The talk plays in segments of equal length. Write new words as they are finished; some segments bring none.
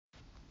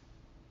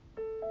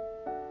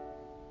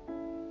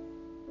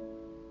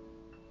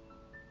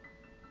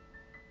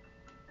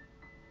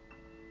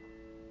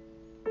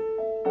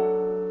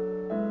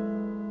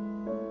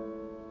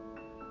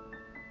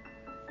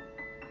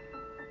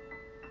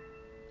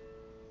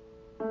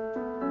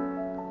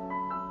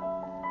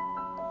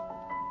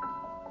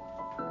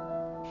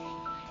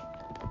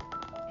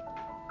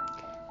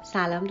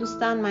سلام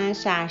دوستان، من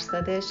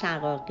شهرزاد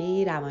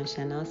شقاقی،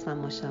 روانشناس و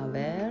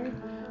مشاور.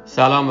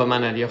 سلام، و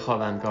من علی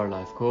خواندگار،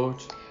 لایف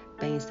کوچ.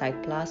 به اینسایت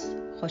پلاس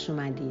خوش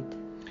اومدید.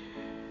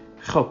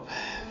 خب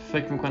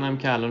فکر میکنم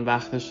که الان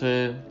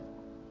وقتشه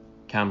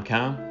کم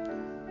کم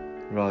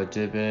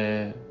راجع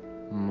به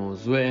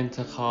موضوع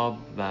انتخاب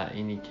و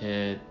اینی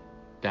که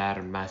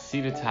در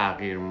مسیر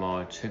تغییر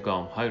ما چه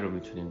گام‌هایی رو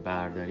میتونیم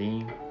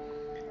برداریم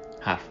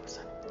حرف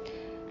بزنیم.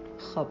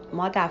 خب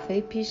ما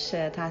دفعه پیش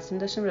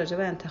تصمیم داشتیم راجع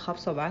به انتخاب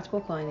صحبت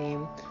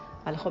بکنیم،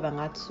 ولی خب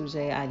انقدر سوژه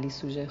علی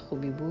سوژه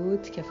خوبی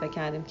بود که فکر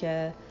کردیم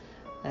که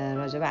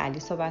راجع به علی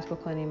صحبت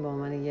بکنیم به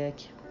عنوان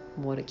یک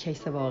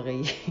کیس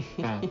واقعی.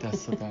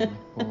 دست در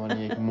به عنوان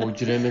یک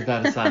مجرم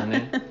در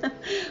صحنه.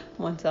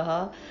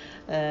 منتها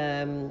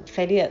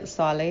خیلی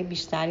سوالای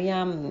بیشتری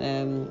هم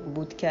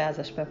بود که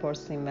ازش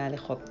بپرسیم، ولی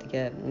خب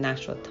دیگه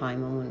نشد،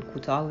 تایممون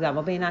کوتاه بود.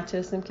 اما به این نتیجه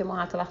رسیدیم که ما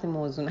حتی وقتی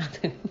موضوع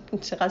نداریم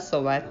چقدر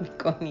صحبت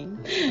میکنیم.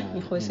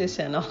 این خوش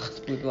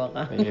شناخت بود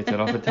واقعا. این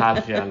اعتراف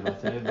تلخی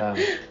البته، و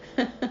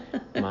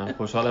من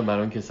خوشحالم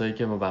برای اون کسایی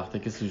که ما وقتی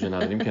که سوژه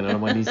نداریم کنار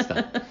ما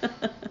نیستن.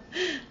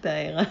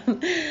 دقیقا.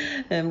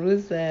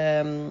 امروز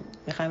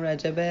میخوایم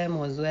راجع به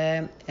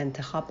موضوع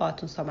انتخاب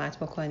باهاتون صحبت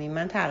بکنیم.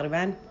 من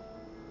تقریبا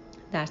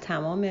در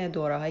تمام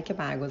دوره‌هایی که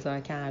برگزار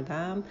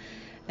کردم،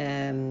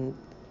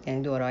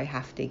 یعنی دوره‌های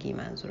هفتگی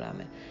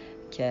منظورمه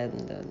که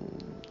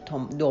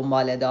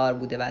دنباله دار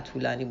بوده و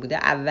طولانی بوده،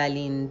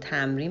 اولین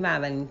تمرین و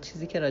اولین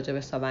چیزی که راجع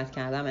به صحبت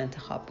کردم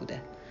انتخاب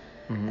بوده.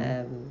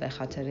 به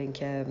خاطر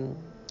اینکه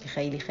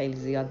خیلی خیلی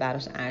زیاد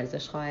براش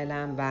ارزش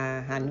قائلم و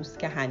هنوز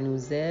که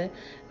هنوزه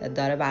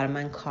داره برای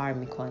من کار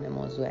میکنه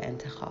موضوع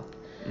انتخاب.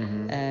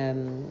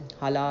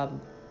 حالا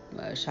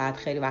شاید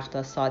خیلی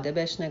وقتا ساده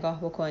بهش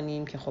نگاه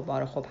بکنیم که خب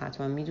آره خب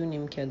حتما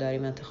میدونیم که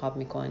داریم انتخاب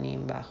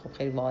میکنیم و خب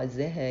خیلی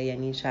واضحه،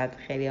 یعنی شاید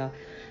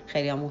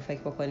خیلی همون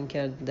فکر بکنیم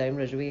که داریم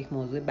راجع به یک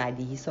موضوع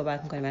بدیهی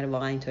صحبت میکنیم، ولی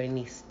واقعا اینطوری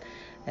نیست.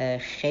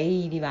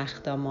 خیلی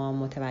وقتا ما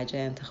متوجه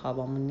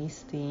انتخابمون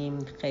نیستیم،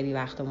 خیلی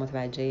وقتا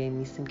متوجه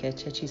نیستیم که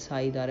چه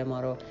چیزهایی داره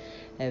ما رو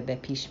به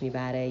پیش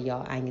میبره، یا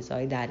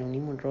انگیزه‌های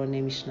درونیمون رو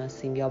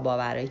نمیشناسیم، یا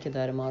باورایی که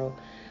داره ما رو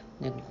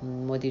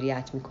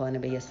مدیریت میکنه،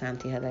 به یه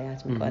سمتی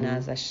هدایت میکنه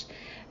ازش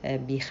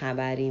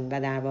بیخبریم.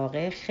 و در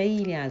واقع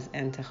خیلی از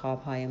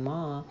انتخاب‌های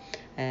ما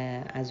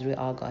از روی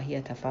آگاهی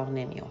اتفاق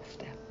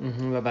نمیافته.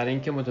 و برای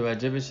اینکه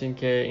متوجه بشین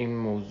که این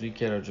موضوعی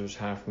که راجبش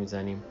حرف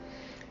میزنیم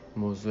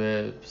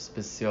موضوع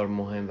بسیار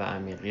مهم و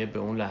عمیقیه، به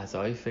اون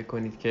لحظه‌هایی فکر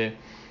کنید که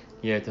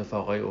یه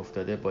اتفاقای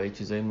افتاده، با یه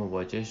چیزایی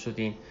مواجه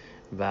شدین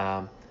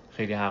و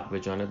خیلی حق به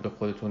جانب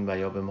خودتون و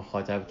یا به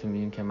مخاطبتون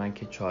میگین که من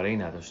که چاره‌ای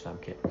نداشتم،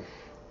 که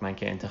من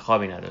که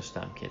انتخابی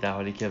نداشتم، که در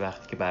حالی که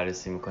وقتی که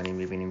بررسی میکنیم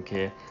میبینیم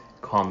که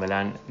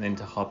کاملا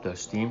انتخاب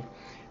داشتیم.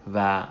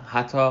 و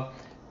حتی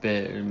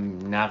به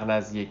نقل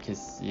از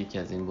یکی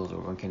از این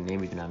بزرگان که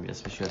نمیدونم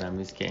اسمش یادم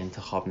نیست، که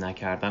انتخاب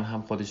نکردن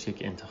هم خودش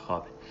یک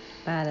انتخابه.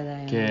 بله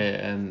دقیقاً.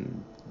 که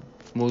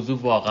موضوع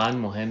واقعا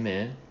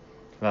مهمه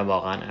و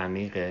واقعا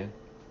عمیقه.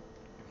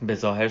 به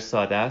ظاهر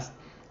ساده است،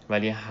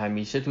 ولی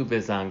همیشه تو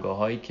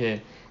بزنگاهایی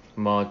که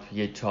ما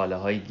توی چاله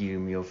های گیر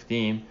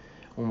میفتیم،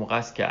 اون موقع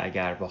است که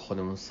اگر با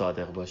خودمون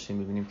صادق باشیم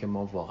میبینیم که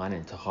ما واقعا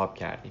انتخاب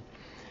کردیم.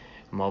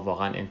 ما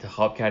واقعا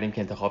انتخاب کردیم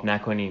که انتخاب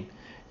نکنیم،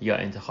 یا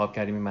انتخاب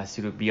کردیم این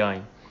مسیر رو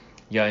بیایم،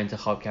 یا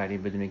انتخاب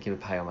کردیم بدون اینکه به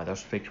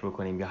پیامداش فکر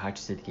بکنیم، یا هر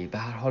چیز دیگه. به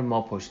هر حال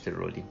ما پشت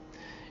رولیم.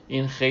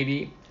 این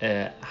خیلی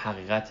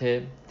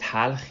حقیقت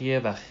تلخیه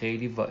و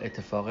خیلی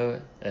اتفاق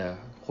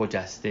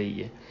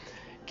خجسته‌ایه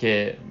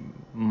که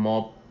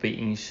ما به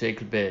این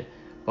شکل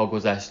با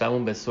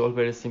گذشتمون به صلح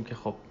برسیم که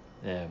خب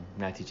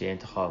نتیجه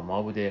انتخاب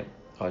ما بوده.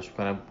 خواهش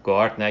میکنم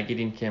گارد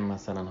نگیریم که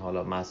مثلا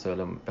حالا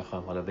مسائل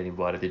بخوایم حالا بریم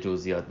وارد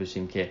جزئیات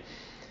بشیم که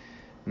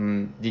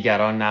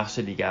دیگران،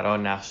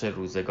 نقش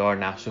روزگار،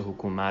 نقش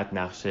حکومت،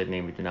 نقش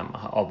نمیدونم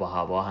آب و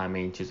هوا، همه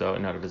این چیزا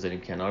اینا رو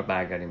بذاریم کنار،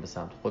 برگردیم به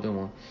سمت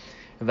خودمون.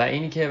 و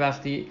اینی که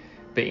وقتی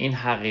به این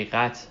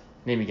حقیقت،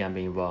 نمیگم به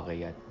این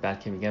واقعیت،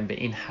 بلکه میگم به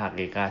این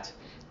حقیقت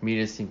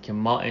میرسیم که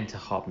ما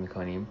انتخاب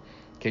میکنیم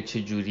که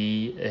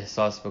چجوری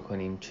احساس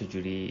بکنیم،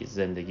 چجوری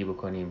زندگی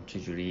بکنیم،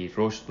 چجوری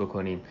رشد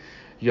بکنیم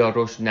یا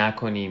رشد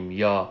نکنیم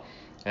یا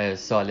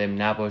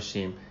سالم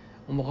نباشیم،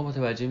 اون موقع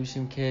متوجه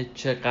میشیم که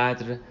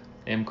چقدر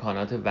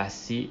امکانات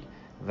وسیع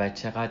و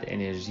چقدر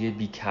انرژی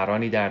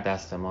بیکرانی در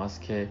دست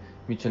ماست که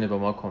میتونه به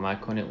ما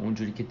کمک کنه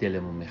اونجوری که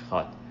دلمون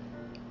میخواد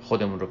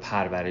خودمون رو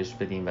پرورش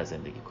بدیم و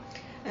زندگی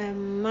کنیم.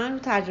 من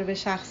تجربه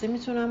شخصی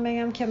میتونم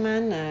بگم که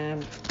من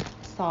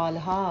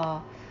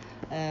سالها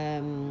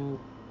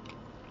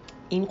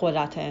این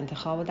قدرت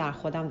انتخاب رو در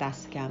خودم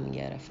دست کم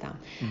میگرفتم.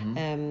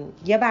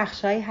 یه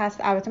بخشایی هست،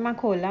 البته من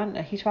کلا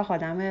هیچ وقت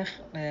آدم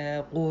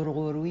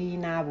قرقرویی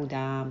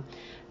نبودم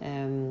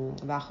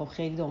و خب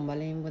خیلی دنبال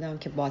این بودم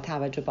که با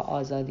توجه به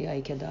آزادی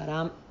هایی که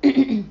دارم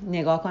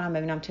نگاه کنم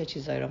ببینم چه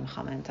چیزایی رو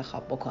میخوام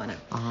انتخاب بکنم.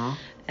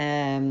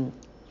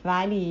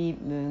 ولی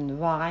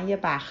واقعا یه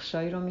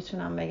بخشایی رو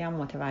میتونم بگم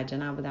متوجه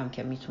نبودم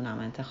که میتونم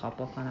انتخاب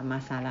بکنم.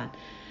 مثلا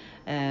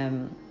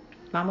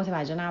من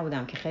متوجه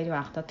نبودم که خیلی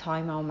وقتا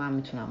تایممو من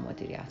میتونم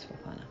مدیریت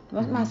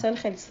بکنم. مسائل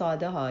خیلی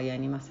ساده ها،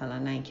 یعنی مثلا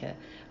نه اینکه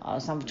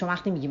اصلا چون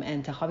وقتی میگیم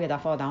انتخاب یه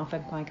دفعه آدما فکر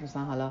میکنن که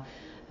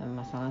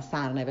مثلا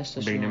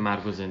سرنوشتشون بین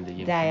مرگ و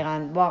زندگی.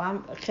 دقیقاً واقعا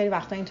خیلی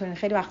وقتا اینطوری،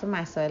 خیلی وقتا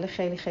مسائل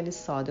خیلی خیلی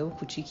ساده و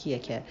کوچیکیه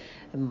که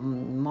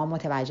ما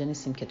متوجه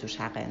نیستیم که توش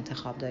حق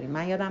انتخاب داریم.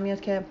 من یادم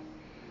میاد که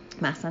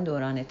مثلا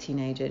دوران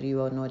تینیجری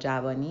و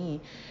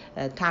نوجوانی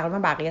تقریبا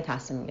بقیه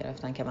تصمیم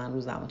گرفتن که من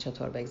روزمو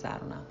چطور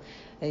بگذرونم.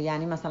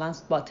 یعنی مثلا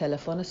با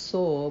تلفن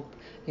صبح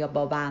یا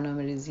با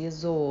برنامه‌ریزی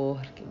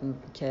ظهر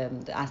که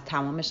از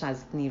تمامش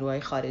از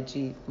نیروهای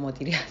خارجی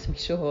مدیریت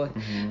میشد،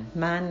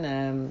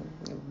 من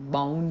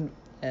با اون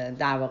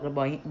در واقع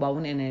با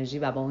اون انرژی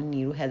و با اون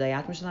نیرو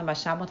هدایت میشدم و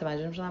شب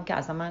متوجه میشدم که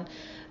اصلا من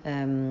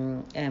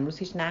امروز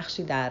هیچ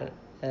نقشی در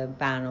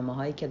برنامه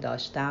هایی که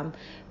داشتم،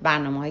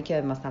 برنامه هایی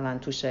که مثلا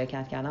تو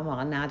شرکت کردم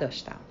واقعا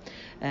نداشتم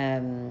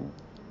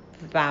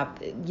و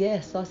یه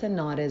احساس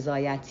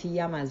نارضایتی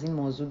هم از این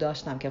موضوع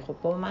داشتم که خب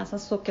بابا من اصلا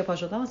صبح که پا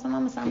شدم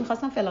مثلا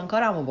میخواستم فلان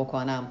کارمو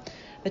بکنم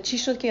و چی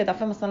شد که یه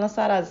دفعه مثلا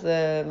سر از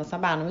مثلا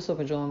برنامه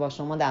صبح جمعه با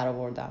شما در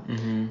آوردم.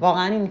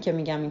 واقعا این که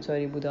میگم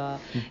اینطوری بودا،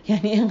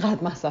 یعنی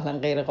اینقدر مثلا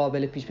غیر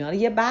قابل پیش بینی.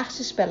 یه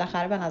بخشش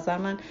بالاخره به نظر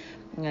من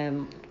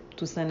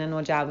تو سن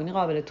نوجوانی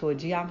قابل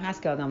توجیه هم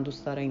هست که آدم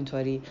دوست داره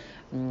اینطوری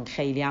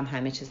خیلی هم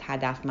همه چیز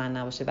هدفمند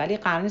نباشه، ولی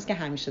قرار نیست که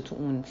همیشه تو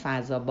اون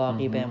فضا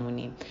باقی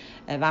بمونیم.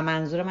 و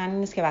منظور من این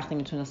نیست که وقتی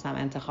میتونستم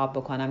انتخاب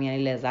بکنم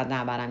یعنی لذت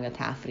نبرم یا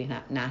تفریح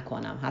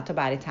نکنم. حتی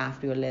برای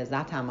تفریح و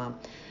لذت هم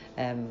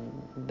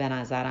به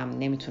نظرم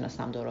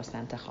نمیتونستم درست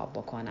انتخاب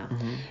بکنم.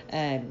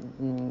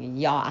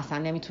 یا اصلا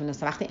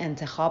نمیتونستم. وقتی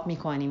انتخاب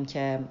میکنیم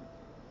که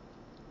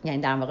یعنی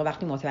در واقع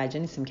وقتی متوجه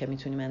نیستیم که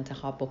میتونیم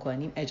انتخاب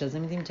بکنیم، اجازه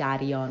میدیم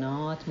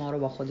جریانات ما رو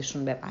با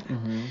خودشون ببرن.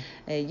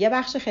 یه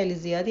بخش خیلی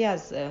زیادی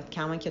از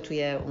کمان که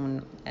توی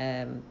اون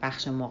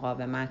بخش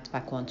مقاومت و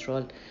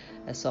کنترل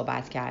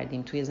صحبت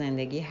کردیم توی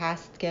زندگی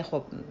هست که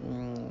خب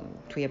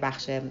توی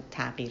بخش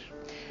تغییر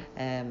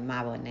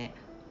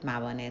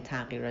موانع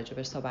تغییر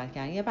راجبش صحبت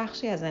کردیم. یه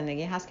بخشی از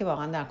زندگی هست که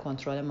واقعا در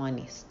کنترل ما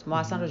نیست. ما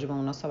اصلا راجب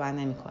اونا صحبت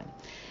نمی‌کنیم.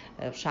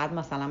 شاید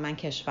مثلا من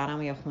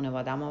کشورم یا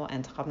خانواده‌مو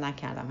انتخاب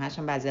نکردم،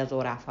 هرچند بعضی از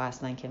عرفا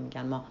هستن که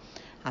میگن ما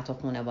حتی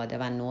خانواده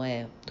و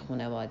نوع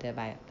خانواده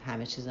و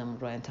همه چیزمون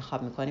رو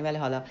انتخاب میکنیم، ولی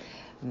حالا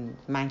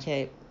من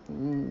که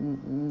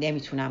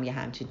نمیتونم یه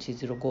همچین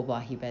چیزی رو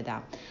گواهی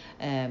بدم.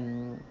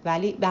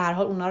 ولی به هر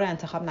حال اونا رو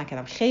انتخاب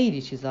نکردم.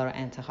 خیلی چیزا رو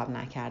انتخاب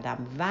نکردم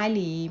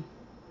ولی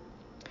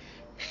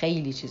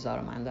خیلی چیزا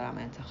رو من دارم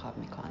انتخاب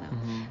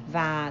میکنم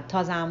و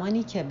تا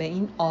زمانی که به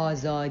این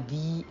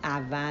آزادی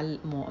اول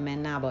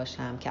مؤمن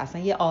نباشم که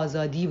اصلا یه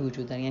آزادی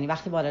وجود داره، یعنی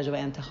وقتی با راجع به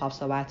انتخاب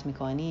صحبت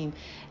میکنیم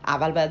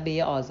اول باید به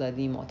یه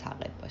آزادی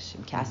معتقد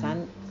باشیم که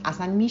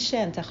اصلا میشه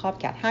انتخاب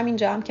کرد.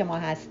 همینجا هم که ما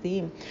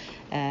هستیم،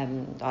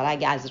 حالا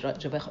اگه از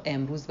راجع به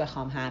امروز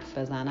بخوام حرف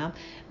بزنم،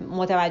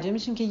 متوجه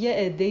میشیم که یه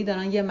عده‌ای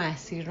دارن یه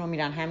مسیر رو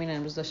میرن. همین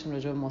امروز داشتیم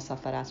راجع به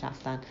مسافرت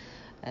رفتن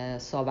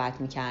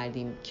صحبت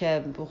میکردیم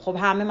که خب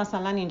همه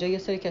مثلا اینجا یه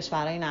سری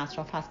کشورهای این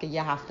اطراف هست که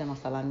یه هفته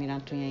مثلا میرن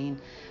توی این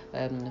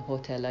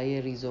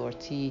هتل‌های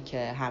ریزورتی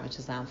که همه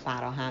چیز هم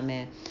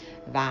فراهمه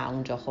و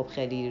اونجا خب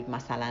خیلی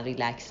مثلا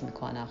ریلکس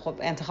میکنه. خب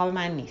انتخاب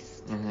من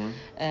نیست.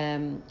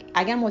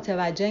 اگر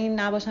متوجه این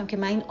نباشم که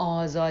من این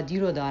آزادی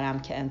رو دارم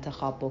که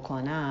انتخاب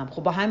بکنم،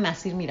 خب با همین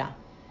مسیر میرم.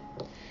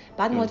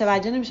 بعد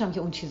متوجه نمیشم که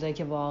اون چیزایی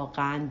که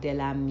واقعا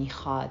دلم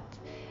میخواد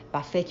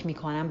و فکر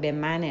میکنم به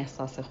من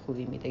احساس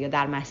خوبی میده یا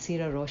در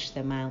مسیر رشد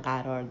من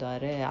قرار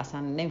داره،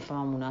 اصلا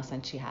نمیفهمم اون اصلا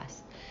چی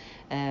هست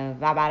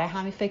و برای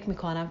همین فکر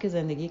میکنم که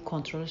زندگی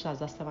کنترلش از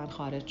دست من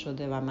خارج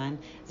شده و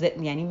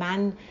یعنی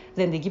من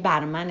زندگی بر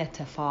من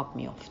اتفاق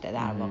میفته.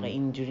 در واقع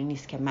اینجوری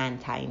نیست که من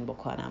تعیین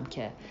بکنم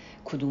که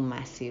کدوم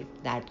مسیر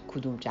در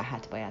کدوم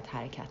جهت باید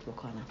حرکت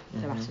بکنم.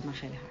 ببخشید من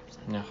خیلی حرف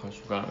زدم. نه خواهش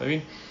می‌کنم.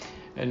 ببین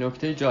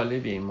نکته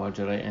جالبی این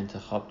ماجرای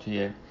انتخاب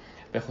توی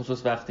به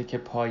خصوص وقتی که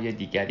پای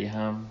دیگری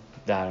هم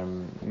در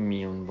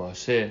میون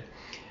باشه،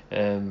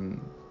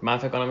 من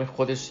فکر کنم این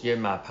خودش یه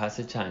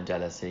مبحث چند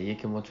جلسه‌ایه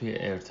که ما توی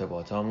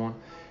ارتباطامون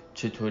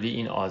چطوری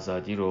این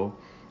آزادی رو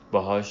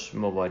باهاش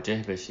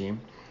مواجه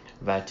بشیم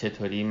و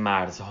چطوری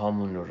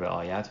مرزهامون رو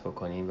رعایت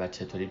بکنیم و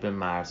چطوری به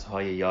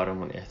مرزهای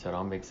یارمون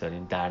احترام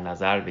بگذاریم، در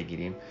نظر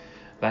بگیریم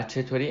و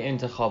چطوری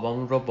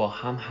انتخابامون رو با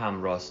هم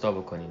همراستا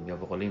بکنیم یا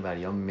به قول این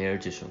وریا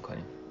مرجشون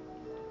کنیم.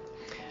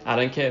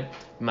 الان که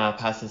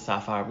مبحث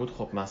سفر بود،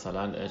 خب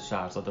مثلا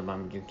شهرزاد من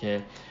میگه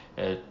که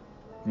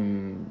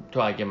تو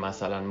اگه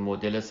مثلا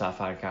مدل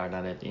سفر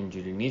کردنت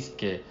اینجوری نیست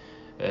که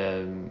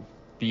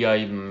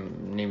بیای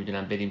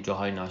نمیدونم بریم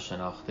جاهای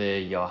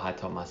ناشناخته یا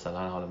حتی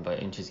مثلا حالا با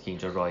این چیزی که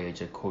اینجا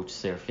رایجه کوچ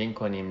سرفینگ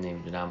کنیم،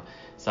 نمیدونم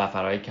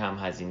سفرهای کم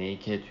هزینه‌ای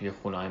که توی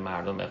خونه‌های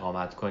مردم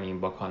اقامت کنیم،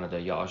 با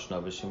کانادایی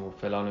آشنا بشیم و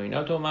فلان و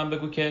اینا، تو من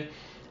بگو که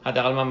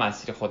حداقل من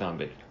مسیر خودم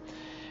بدونم.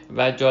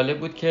 و جالب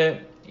بود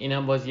که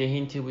اینم باز یه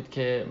هینتی بود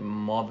که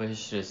ما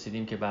بهش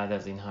رسیدیم که بعد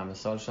از این همه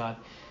سال شاید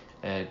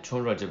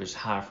چون راجبش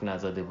حرف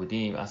نزده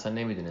بودیم اصلا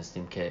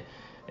نمیدونستیم که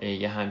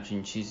یه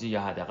همچین چیزی،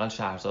 یا حداقل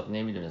شهرزاد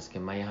نمیدونست که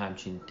من یه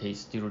همچین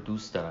تیستی رو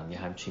دوست دارم، یه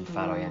همچین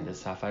فرایند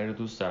سفری رو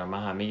دوست دارم.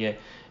 من همه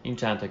این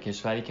چند تا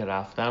کشوری که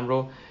رفتم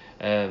رو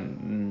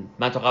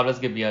من تا قبل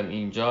از که بیام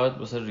اینجا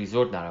مثلا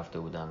ریزورت نرفته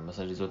بودم.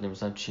 مثلا ریزورت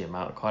نمی‌دونستم چیه،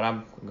 من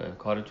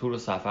کار تور و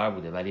سفر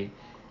بوده، ولی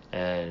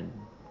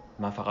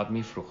من فقط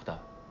میفروختم.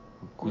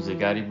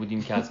 کوزه‌گری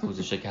بودیم که از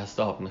کوزه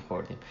شکسته آب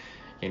می‌خوردیم.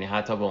 یعنی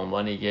حتی به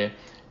عنوان یه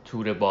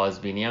تور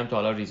بازبینی هم تا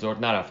حالا ریزورت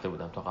نرفته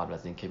بودم تا قبل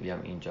از اینکه بیام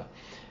اینجا.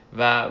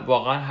 و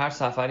واقعا هر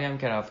سفری هم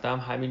که رفتم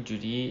همین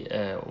جوری،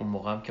 اون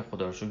موقع هم که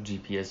خدا رو شکر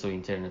GPS و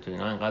اینترنت و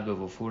اینا انقدر به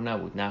وفور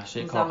نبود،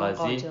 نقشه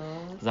کاغذی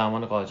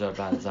زمان قاجار،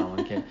 بعد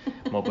زمان که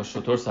ما با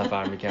شتر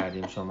سفر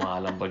میکردیم، شما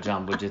الان با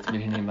جنبو جت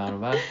میرینیم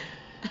برابر،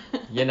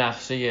 یه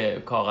نقشه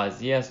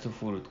کاغذی از تو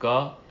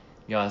فرودگاه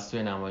یا از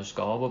توی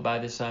نمایشگاه ها، و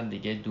بعدش هم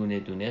دیگه دونه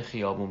دونه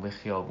خیابون به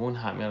خیابون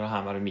همه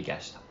رو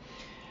میگشتم.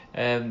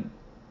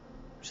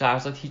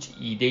 شهرزاد هیچ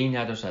ایده‌ای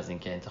نداشت از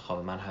اینکه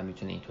انتخاب من هم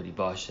میتونه اینطوری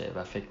باشه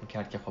و فکر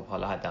میکرد که خب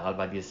حالا حداقل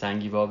باید یه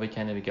سنگی وا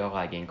بکنه، بگه آقا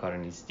اگه این کار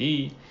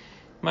نیستی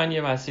من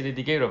یه مسیر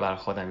دیگه رو بر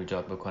خودم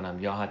ایجاد بکنم،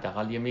 یا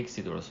حداقل یه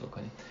میکسی درست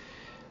بکنیم.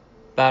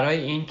 برای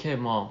این که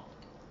ما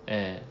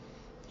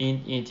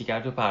این تیکر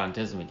تو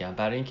پرانتز میگم،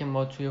 برای اینکه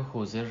ما توی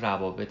حوزه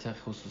روابط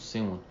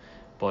خصوصیمون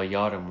با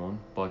یارمون،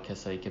 با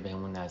کسایی که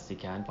بهمون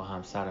نزدیکن، با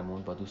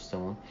همسرمون، با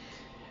دوستمون،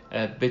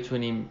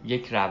 بتونیم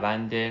یک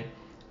روند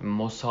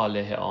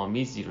مصالحه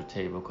آمیزی رو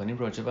طی بکنیم،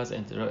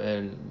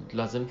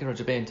 لازمه که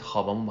راجب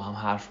انتخابامون با هم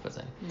حرف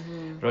بزنیم،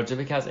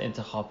 راجبه که از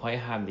انتخاب‌های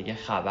همدیگه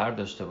خبر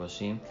داشته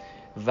باشیم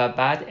و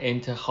بعد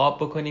انتخاب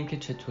بکنیم که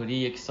چطوری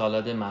یک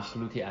سالاد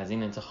مخلوطی از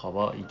این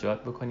انتخابا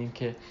ایجاد بکنیم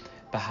که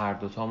به هر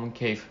دوتامون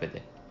کیف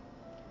بده.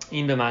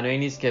 این به معنی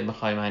نیست که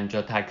بخوایم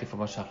اینجا تکلیف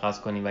رو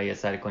مشخص کنیم و یه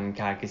سری کنیم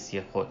که هر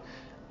کسی خود،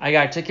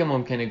 اگرچه که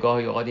ممکنه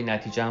گاهی اوقات این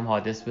نتیجه هم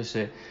حادث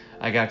بشه،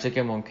 اگرچه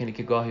که ممکنه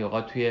که گاهی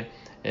اوقات توی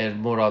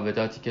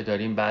مراوداتی که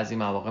داریم بعضی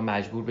مواقع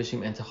مجبور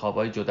بشیم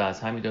انتخابای جدا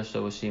از همی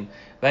داشته باشیم،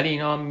 ولی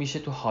اینا میشه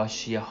تو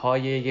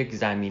حاشیه‌های یک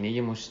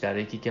زمینه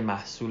مشترکی که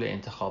محصول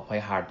انتخاب‌های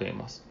هر دوی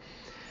ماست.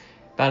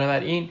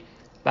 بنابراین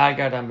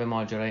برگردم به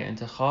ماجرای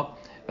انتخاب،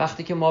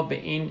 وقتی که ما به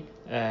این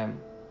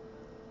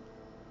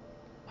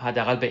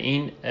حداقل به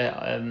این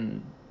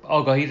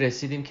آگاهی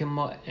رسیدیم که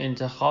ما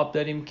انتخاب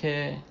داریم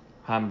که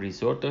هم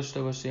ریزورت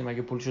داشته باشیم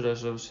اگه پولشو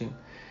داشته باشیم،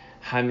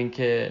 همین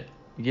که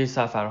یه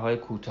سفرهای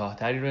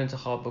کوتاه‌تری رو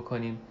انتخاب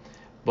بکنیم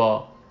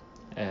با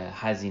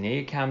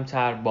هزینه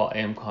کمتر، با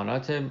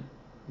امکانات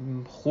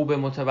خوب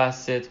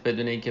متوسط،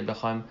 بدون اینکه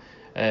بخوایم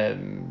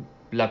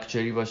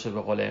لاکچری باشه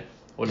به قول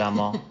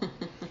علما،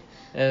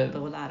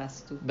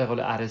 به قول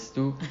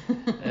ارسطو.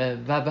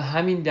 و به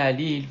همین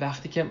دلیل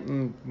وقتی که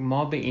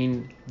ما به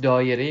این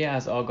دایره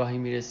از آگاهی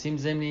میرسیم،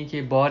 ضمن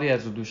اینکه باری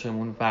از رو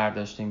دوشمون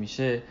برداشته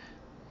میشه،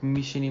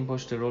 میشینیم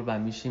پشت رول و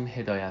میشیم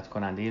هدایت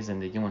کننده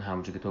زندگیمون،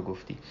 همونجوری که تو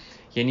گفتی.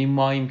 یعنی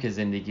ماییم که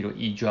زندگی رو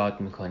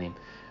ایجاد میکنیم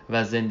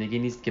و زندگی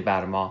نیست که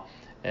بر ما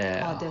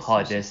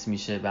حادث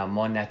میشه و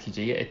ما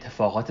نتیجه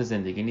اتفاقات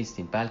زندگی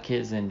نیستیم،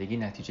 بلکه زندگی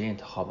نتیجه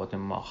انتخابات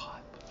ما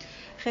خواهد بود.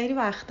 خیلی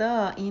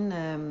وقتا این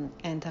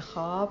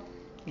انتخاب،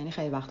 یعنی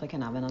خیلی وقتا که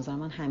نه، به نظر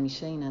من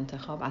همیشه این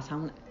انتخاب از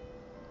همون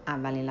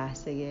اولین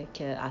لحظه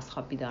که از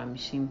خواب بیدار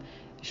میشیم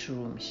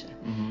شروع میشه.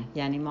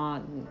 یعنی ما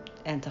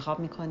انتخاب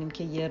میکنیم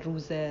که یه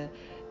روز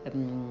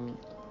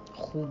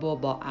خوب و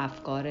با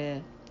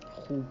افکار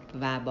خوب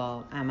و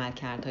با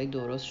عملکردهای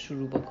درست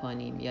شروع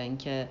بکنیم، یا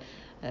اینکه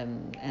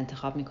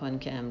انتخاب میکنیم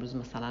که امروز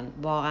مثلا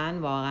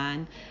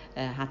واقعا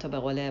حتی به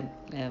قول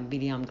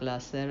ویلیام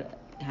گلاسر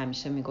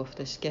همیشه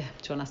میگفتش که،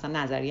 چون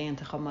اصلا نظریه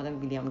انتخاب مال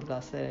ویلیام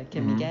گلاسره که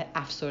میگه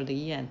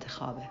افسردگی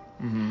انتخابه.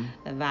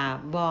 و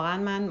واقعا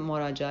من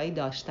مراجعایی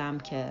داشتم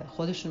که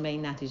خودشون به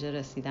این نتیجه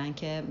رسیدن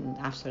که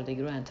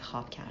افسردگی رو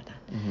انتخاب کردن،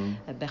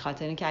 به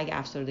خاطر اینکه اگه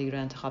افسردگی رو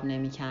انتخاب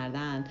نمی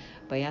کردن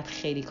باید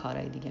خیلی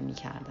کارهای دیگه می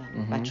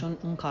کردن و چون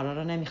اون کارا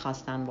رو نمی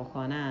خواستن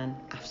بکنن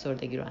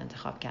افسردگی رو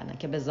انتخاب کردن،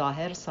 که به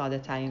ظاهر ساده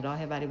ترین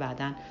راهه ولی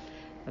بعدن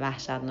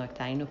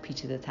وحشتناکترین و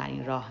پیچیده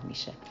ترین راه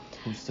میشه.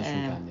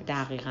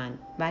 دقیقاً.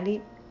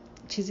 ولی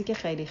چیزی که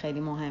خیلی خیلی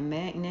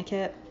مهمه اینه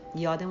که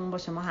یادمون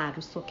باشه ما هر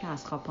روز صبح که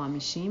از خواب پا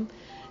میشیم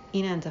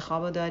این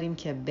انتخابو داریم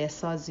که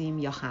بسازیم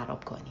یا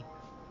خراب کنیم.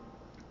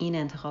 این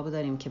انتخابو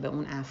داریم که به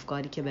اون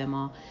افکاری که به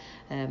ما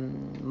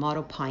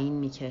رو پایین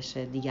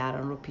میکشه،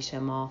 دیگران رو پیش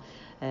ما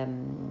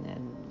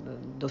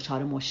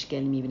دچار مشکل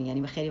میبینیم.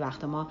 یعنی خیلی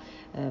وقتا ما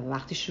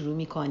وقتی شروع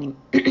میکنیم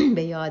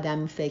به یه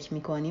آدمی فکر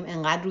میکنیم،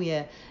 انقدر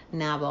روی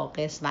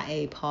نواقص و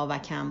عیب‌ها و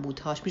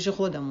کمبودهاش پیش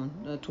خودمون،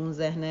 تو اون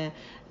ذهن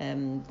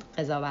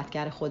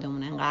قضاوتگر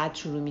خودمون انقدر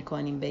شروع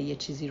میکنیم به یه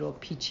چیزی رو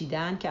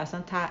پیچیدن که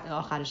اصلا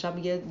آخر شب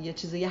یه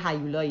چیزی، یه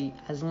هیولایی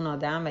از اون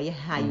آدم و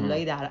یه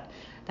هیولایی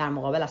در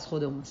مقابل از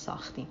خودمون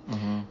ساختیم.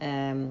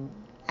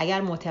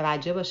 اگر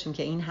متوجه باشیم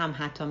که این هم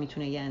حتی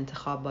میتونه یه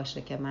انتخاب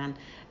باشه که من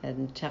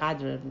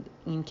چقدر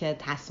این که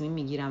تصمیم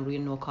میگیرم روی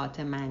نکات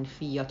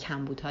منفی یا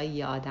کمبودهای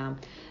یه آدم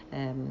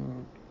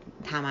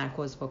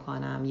تمرکز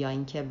بکنم یا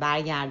اینکه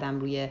برگردم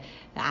روی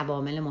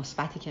عوامل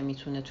مثبتی که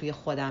میتونه توی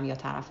خودم یا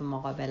طرف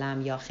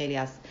مقابلم یا خیلی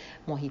از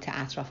محیط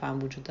اطرافم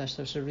وجود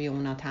داشته باشه روی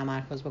اونا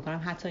تمرکز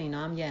بکنم، حتی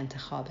اینا هم یه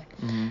انتخابه.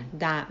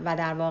 و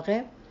در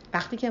واقع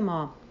وقتی که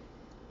ما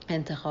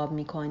انتخاب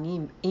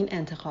میکنیم، این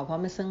انتخاب ها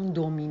مثل اون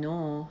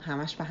دومینو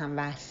همش به هم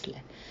وصله.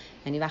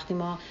 یعنی وقتی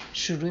ما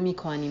شروع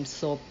میکنیم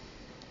صبح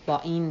با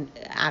این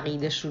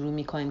عقیده شروع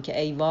میکنیم که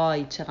ای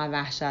وای چقدر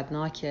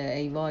وحشتناکه،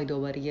 ای وای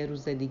دوباره یه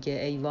روز دیگه،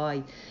 ای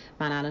وای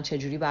من الان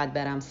چجوری باید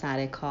برم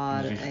سر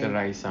کار،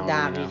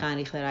 دقیقاً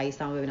ریخت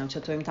رئیسمو ببینم،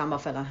 چطوری میتونم با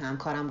فلان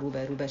همکارم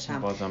روبرو بشم،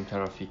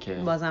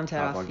 بازم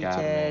ترافیک،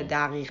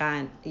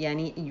 دقیقاً.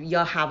 یعنی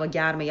یا هوا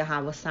گرمه یا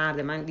هوا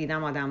سرده. من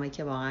دیدم آدمایی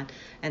که واقعا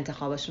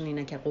انتخابشون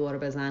اینه که قُر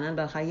بزنن،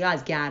 بالاخره یا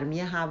از گرمی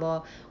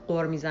هوا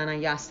قُر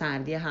میزنن یا از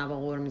سردی هوا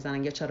قُر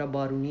میزنن، یا چرا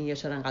بارونی یا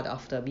چرا انقدر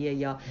آفتابیه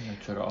یا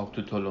چرا آب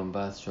تو تلمبه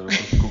است، چرا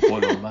خشک و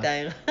قلمبه است،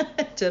 دقیقاً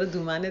چرا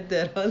دومن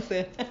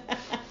درازه،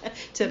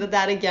 چرا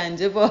در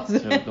گنجه بازه،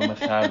 چرا دوم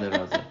خر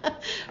درازه.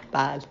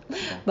 بله.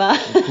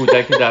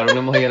 کودک درون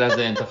ما یه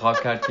لحظه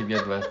انتخاب کرد که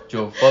بیاد و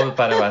جوفا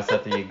بپره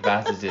وسط یک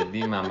بحث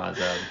جدی. من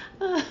معذرت.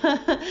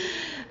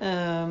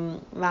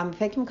 و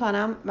فکر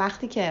میکنم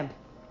وقتی که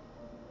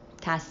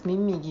تصمیم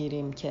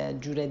میگیریم که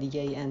جور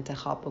دیگه ای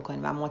انتخاب بکنیم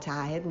و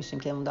متعهد میشیم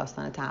که اون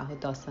داستان تعهد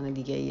داستان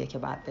دیگه ایه که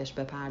باید بهش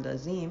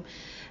بپردازیم،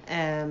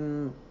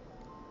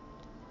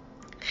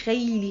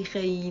 خیلی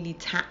خیلی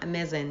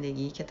طعم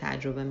زندگی که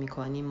تجربه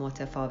میکنیم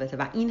متفاوته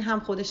و این هم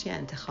خودش یه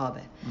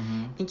انتخابه.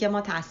 این که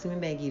ما تصمیم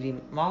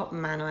بگیریم،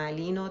 من و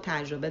علی اینو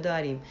تجربه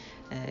داریم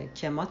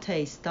که ما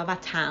تیستا و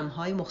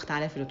طعم‌های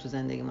مختلفی رو تو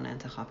زندگیمون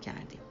انتخاب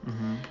کردیم.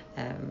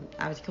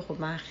 البته که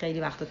خب من خیلی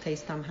وقتا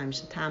تیستم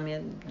همیشه طعم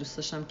دوست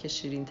داشتم که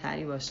شیرین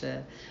تری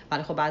باشه،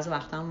 ولی خب بعضی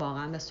وقتا هم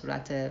واقعا به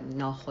صورت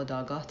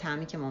ناخودآگاه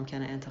طعمی که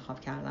ممکنه انتخاب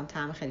کردم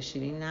طعم خیلی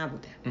شیرین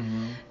نبوده.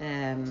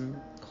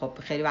 خب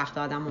خیلی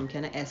وقتا آدم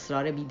ممکنه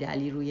اصرار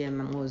بی‌دلیل روی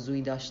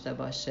موضوعی داشته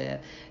باشه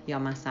یا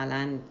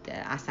مثلا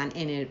اصلا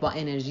با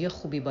انرژی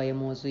خوبی با یه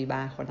موضوعی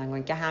برخوردن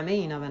کنه که همه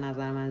اینا به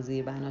نظر من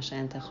زیر بناش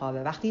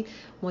انتخابه. وقتی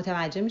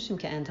متوجه میشیم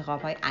که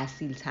انتخاب‌های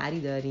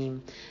اصیل‌تری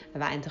داریم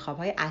و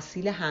انتخاب‌های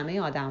اصیل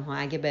همه آدم‌ها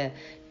اگه به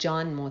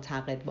جان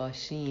معتقد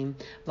باشیم،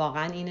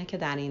 واقعا اینه که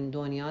در این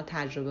دنیا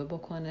تجربه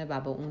بکنه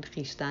و به اون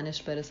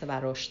خویشتنش برسه و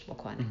رشد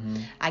بکنه.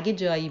 اگه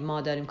جایی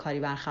ما داریم کاری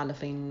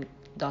برخلاف این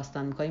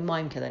داستان میکنیم، ما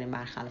این که داریم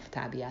برخلاف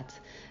طبیعت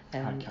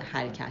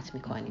حرکت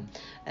میکنیم.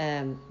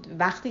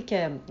 وقتی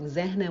که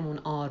ذهنمون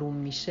آروم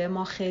میشه،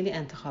 ما خیلی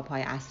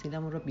انتخاب‌های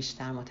اصیلمون رو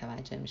بیشتر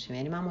متوجه میشیم.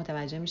 یعنی من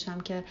متوجه میشم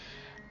که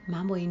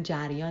من با این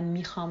جریان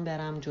میخوام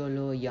برم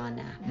جلو یا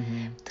نه.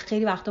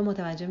 خیلی وقتا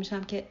متوجه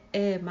میشم که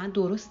من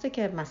درسته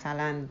که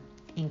مثلا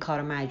این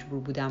کار مجبور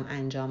بودم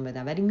انجام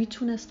بدم، ولی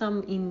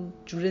میتونستم این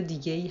جور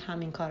دیگه ای هم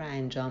این کار رو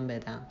انجام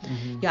بدم.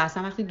 یا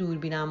اصلا وقتی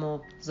دوربینم و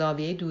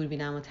زاویه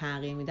دوربینم رو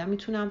تغییر میدم،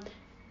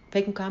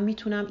 فکر میکنم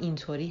میتونم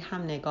اینطوری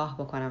هم نگاه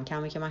بکنم.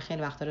 کما که من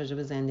خیلی وقتا راجع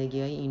به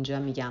زندگی‌های اینجا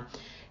میگم،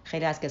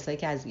 خیلی از کسایی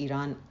که از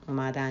ایران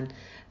اومدن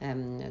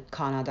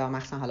کانادا،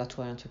 مثلا حالا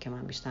تورنتو که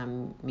من بیشتر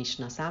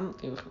میشناسم،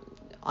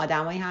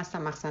 آدمایی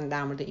هستن مثلا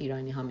در مورد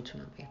ایرانی ها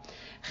میتونم بگم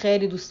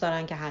خیلی دوست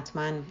دارن که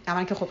حتما،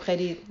 اما که خب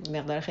خیلی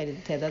مقدار خیلی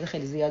تعداد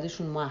خیلی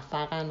زیادشون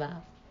موفقن و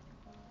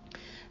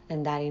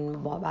در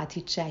این بابت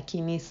هیچ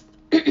شکی نیست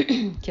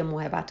که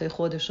موهبت‌های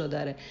خودشو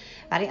داره،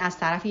 ولی از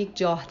طرف یک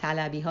جاه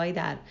طلبی هایی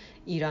در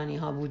ایرانی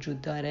ها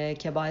وجود داره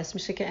که باعث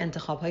میشه که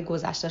انتخاب های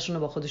گذشتهشون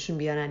رو با خودشون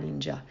بیارن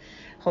اینجا.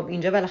 خب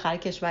اینجا بالاخره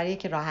کشوریه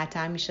که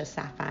راحت‌تر میشه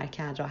سفر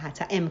کرد،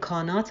 راحت‌تر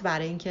امکانات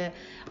برای اینکه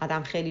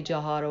آدم خیلی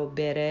جاها رو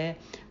بره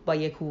با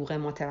یک حقوق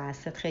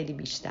متوسط خیلی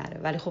بیشتره.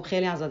 ولی خب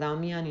خیلی از آدم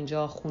میان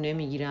اینجا خونه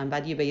میگیرن،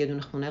 بعد به یه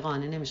دونه خونه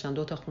قانع نمیشن،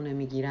 2 تا خونه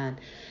میگیرن،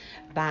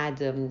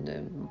 بعد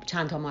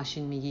چند تا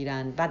ماشین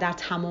میگیرن و در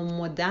تمام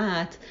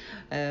مدت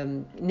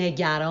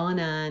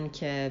نگرانن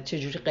که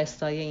چجوری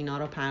قسطای اینا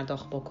رو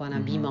پرداخت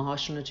بکنن، بیمه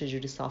هاشون رو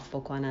چجوری صاف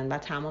بکنن و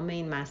تمام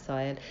این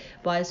مسائل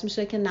باعث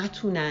میشه که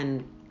نتونن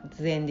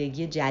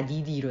زندگی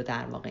جدیدی رو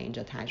در واقع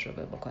اینجا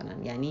تجربه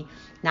بکنن. یعنی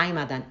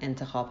نیومدن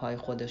انتخاب‌های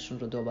خودشون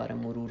رو دوباره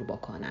مرور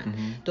بکنن.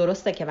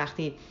 درسته که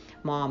وقتی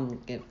ما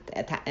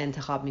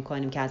انتخاب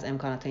میکنیم که از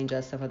امکانات اینجا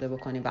استفاده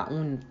بکنیم و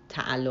اون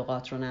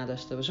تعلقات رو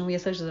نداشته باشیم، یه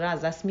سری چیزا رو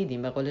از دست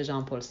میدیم. به قول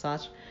ژان پل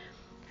سارتر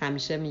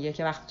همیشه میگه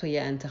که وقتی تو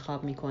یه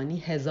انتخاب میکنی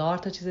 1000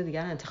 تا چیز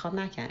دیگر انتخاب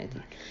نکردی.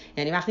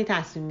 یعنی وقتی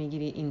تصمیم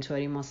میگیری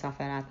اینطوری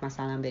مسافرت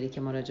مثلا بری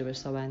که ما راجبش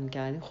صحبت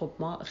میکردیم، خب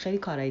ما خیلی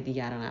کارهای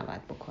دیگر رو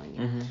نباید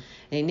بکنیم.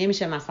 یعنی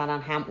نمیشه مثلا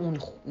هم اون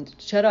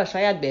چرا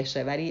شاید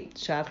بشه، ولی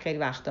شاید خیلی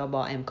وقتا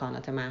با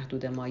امکانات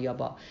محدود ما یا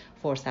با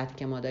فرصتی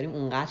که ما داریم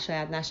اونقدر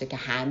شاید نشه که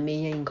همه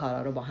این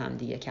کارا رو با هم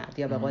دیگه کرد.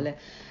 یا به قول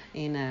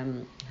این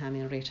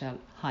همین ریچل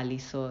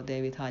هالیس و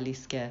دیوید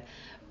هالیس که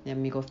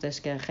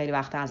میگفتش که خیلی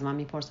وقتا از من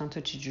میپرسن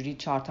تو چی جوری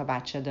 4 تا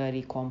بچه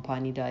داری،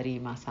 کمپانی داری،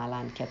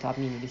 مثلا کتاب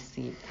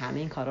مینویسی، همه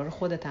این کارا رو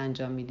خودت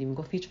انجام میدی؟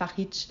 میگفت هیچ وقت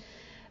هیچ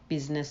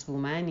بیزنس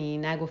وومنی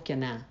نگفت که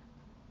نه،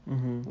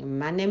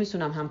 من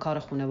نمیتونم هم کار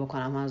خونه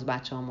بکنم، هم از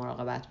بچه‌ها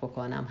مراقبت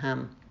بکنم،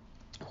 هم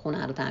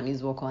خونه رو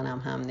تمیز بکنم،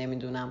 هم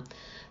نمیدونم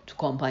تو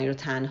کمپانی رو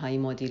تنهایی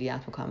مدیریت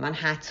بکنم، من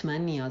حتما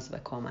نیاز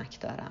به کمک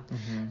دارم.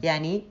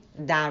 یعنی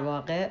در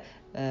واقع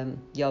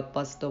یا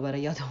باز دوباره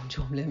یاد اون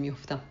جمله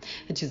میافتم،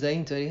 چیزای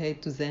اینطوری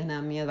تو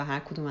ذهنم میاد و هر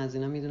کدوم از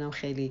اینا میدونم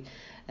خیلی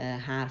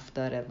حرف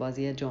داره.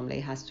 بازی یه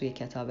جمله‌ای هست توی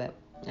کتاب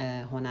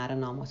هنر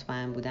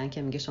نامطمئن بودن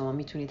که میگه شما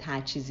میتونید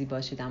هر چیزی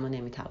باشید اما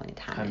نمیتوانید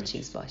همه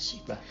چیز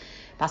باشید.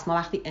 پس ما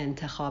وقتی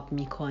انتخاب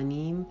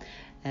میکنیم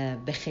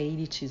به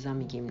خیلی چیزا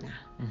میگیم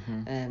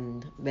نه،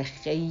 به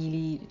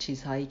خیلی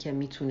چیزهایی که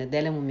میتونه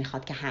دلمون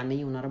میخواد که همه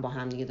اونا رو با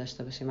هم دیگه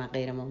داشته باشیم و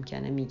غیر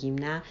ممکنه میگیم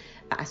نه،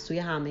 و از توی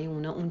همه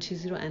اونا اون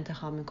چیزی رو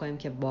انتخاب میکنیم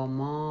که با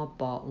ما،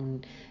 با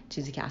اون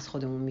چیزی که از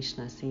خودمون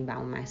میشناسیم و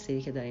اون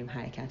مسیری که داریم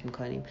حرکت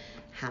میکنیم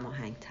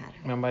هماهنگ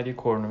تره. من باید یه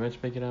کرونومتر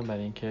بگیرم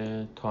برای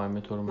اینکه تایم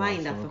تو رو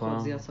محاسبه کنم. من این دفعه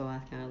خب زیاد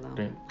صحبت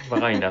کردم،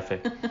 واقعا این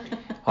دفعه.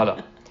 حالا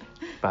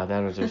بعدا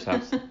راجعش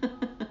حرف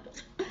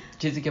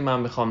چیزی که من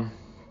میخوام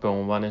به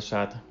عنوان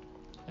شاید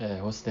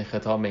حسن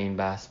خطاب این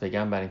بحث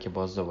بگم، برای اینکه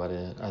باز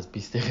دوباره از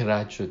 20 دقیقه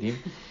رد شدیم،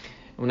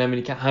 اونم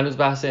اینه که هنوز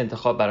بحث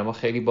انتخاب برای ما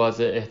خیلی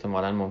بازه،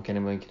 احتمالاً ممکنه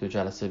ما اینکه 2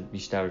 جلسه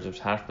بیشتر راجعش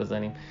حرف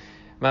بزنیم.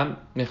 من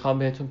میخوام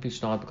بهتون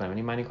پیشنهاد بکنم،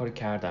 یعنی من این کارو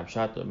کردم،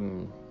 شاید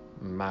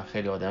من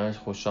خیلی آدم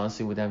خوش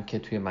شانسی بودم که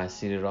توی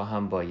مسیر راه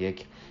هم با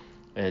یک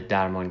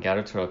درمانگر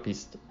و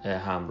تراپیست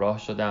همراه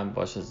شدم،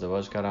 باش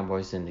ازدواج کردم،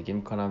 باش زندگی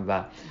میکنم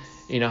و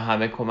اینا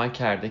همه کمک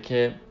کرده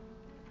که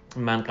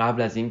من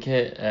قبل از این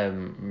که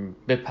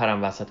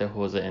بپرم وسط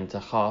حوزه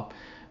انتخاب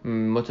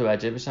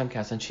متوجه بشم که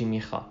اصلا چی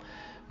میخوام.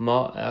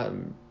 ما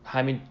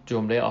همین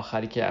جمله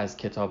آخری که از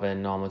کتاب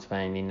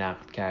نامطمئنی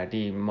نقل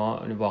کردیم،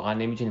 ما واقعا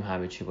نمیتونیم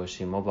همه چی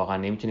باشیم، ما واقعا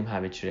نمیتونیم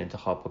همه چی رو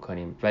انتخاب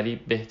بکنیم، ولی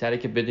بهتره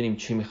که بدونیم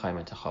چی میخوایم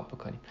انتخاب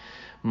بکنیم.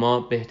 ما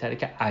بهتره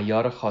که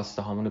عیار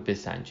خواسته هامون رو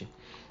بسنجیم.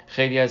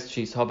 خیلی از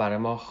چیزها برای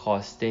ما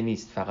خواسته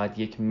نیست، فقط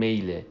یک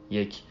میله،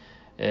 یک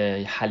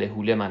حله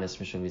حوله من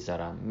اسمشو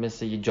میذارم،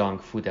 مثل یه جانک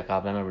فود،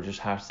 قبلا هم راجعش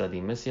حرف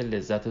زدیم، مثل یه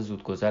لذت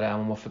زودگذره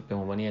اما ما به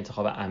عنوان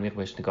انتخاب عمیق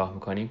بهش نگاه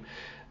میکنیم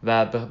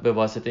و به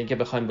واسطه اینکه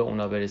بخوایم به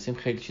اونا برسیم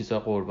خیلی چیزا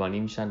قربانی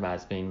میشن و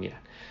از بین میرن.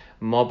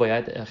 ما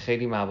باید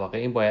خیلی مواقع،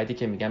 این بایدی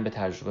که میگم به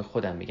تجربه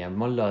خودم میگم،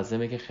 ما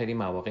لازمه که خیلی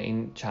مواقع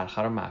این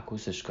چرخه رو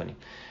معکوسش کنیم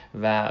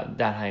و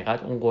در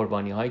حقیقت اون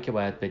قربانی هایی که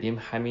باید بدیم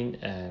همین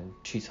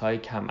چیزهای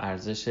کم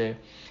ارزش،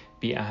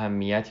 بی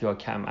اهمیت یا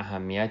کم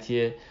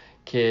اهمیتیه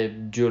که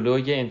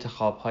جلوی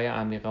انتخاب‌های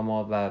عمیق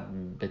ما و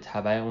به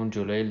تبع اون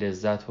جلوی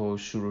لذت و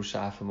شروع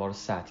شعف ما رو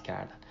سد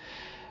کردن.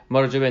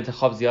 ما راجع به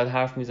انتخاب زیاد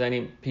حرف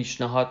میزنیم.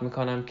 پیشنهاد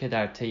میکنم که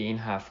در طی این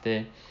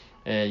هفته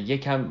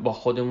یکم با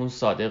خودمون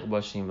صادق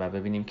باشیم و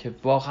ببینیم که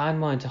واقعا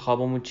ما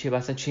انتخابمون چیه،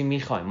 مثلا چی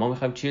میخوایم، ما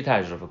میخوایم چی رو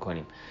تجربه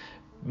کنیم،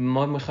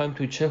 ما میخوایم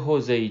تو چه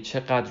حوزه‌ای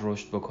چقدر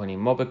رشد بکنیم،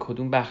 ما به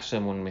کدوم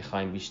بخشمون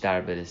میخوایم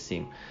بیشتر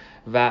برسیم.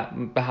 و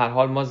به هر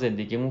حال ما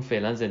زندگیمون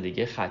فعلا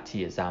زندگی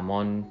خطیه،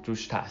 زمان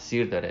روش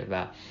تأثیر داره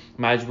و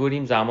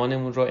مجبوریم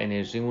زمانمون رو،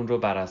 انرژیمون رو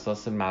بر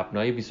اساس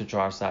مبنای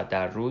 24 ساعت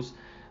در روز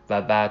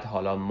و بعد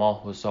حالا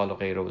ماه و سال و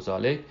غیر و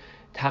ذالک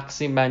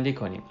تقسیم بندی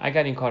کنیم.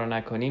 اگر این کارو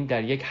نکنیم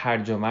در یک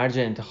هرج و مرج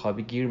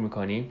انتخابی گیر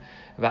میکنیم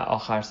و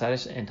آخر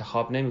سرش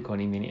انتخاب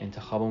نمیکنیم، یعنی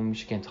انتخابمون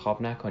میشه که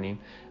انتخاب نکنیم،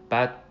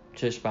 بعد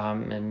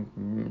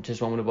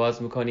چشممون رو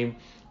باز میکنیم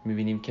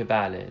میبینیم که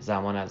بله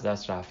زمان از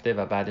دست رفته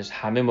و بعدش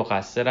همه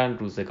مقصرن،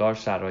 روزگار،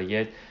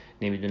 شرایط،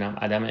 نمیدونم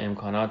عدم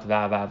امکانات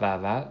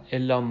و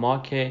الا ما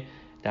که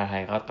در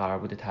حقیقت قرار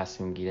بوده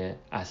تصمیم گیره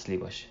اصلی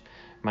باشه.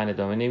 من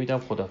ادامه نمیدم،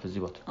 خداحافظی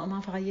با تو. من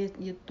فقط یه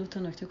 2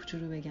 نکته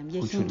کوچولو بگم.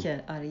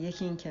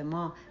 یکی این که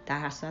ما در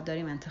هر صورت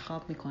داریم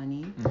انتخاب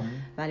میکنیم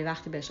ولی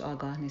وقتی بهش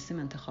آگاه نیستیم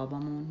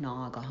انتخابمون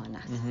ناآگاهانه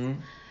است.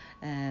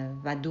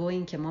 و 2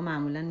 این که ما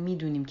معمولا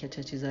میدونیم که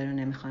چه چیزایی رو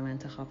نمیخوایم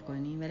انتخاب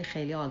کنیم ولی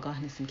خیلی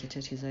آگاه نیستیم که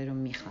چه چیزایی رو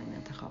میخوایم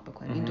انتخاب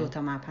بکنیم. این 2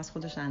 تا مبحث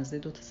خودش اندازه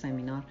 2 تا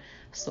سمینار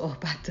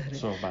صحبت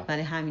داره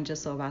ولی همینجا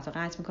صحبت رو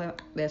قطع میکنیم،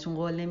 بهتون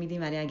قول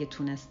نمیدیم، ولی اگه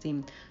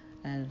تونستیم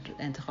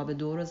انتخاب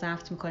 2 رو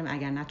ضبط میکنیم،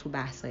 اگر نه تو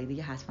بحثای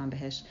دیگه حتما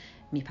بهش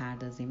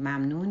میپردازیم.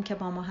 ممنون که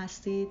با ما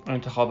هستید.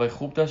 انتخاب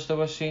خوب داشته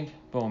باشید.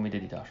 به امید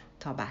دیدار.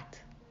 تا بعد.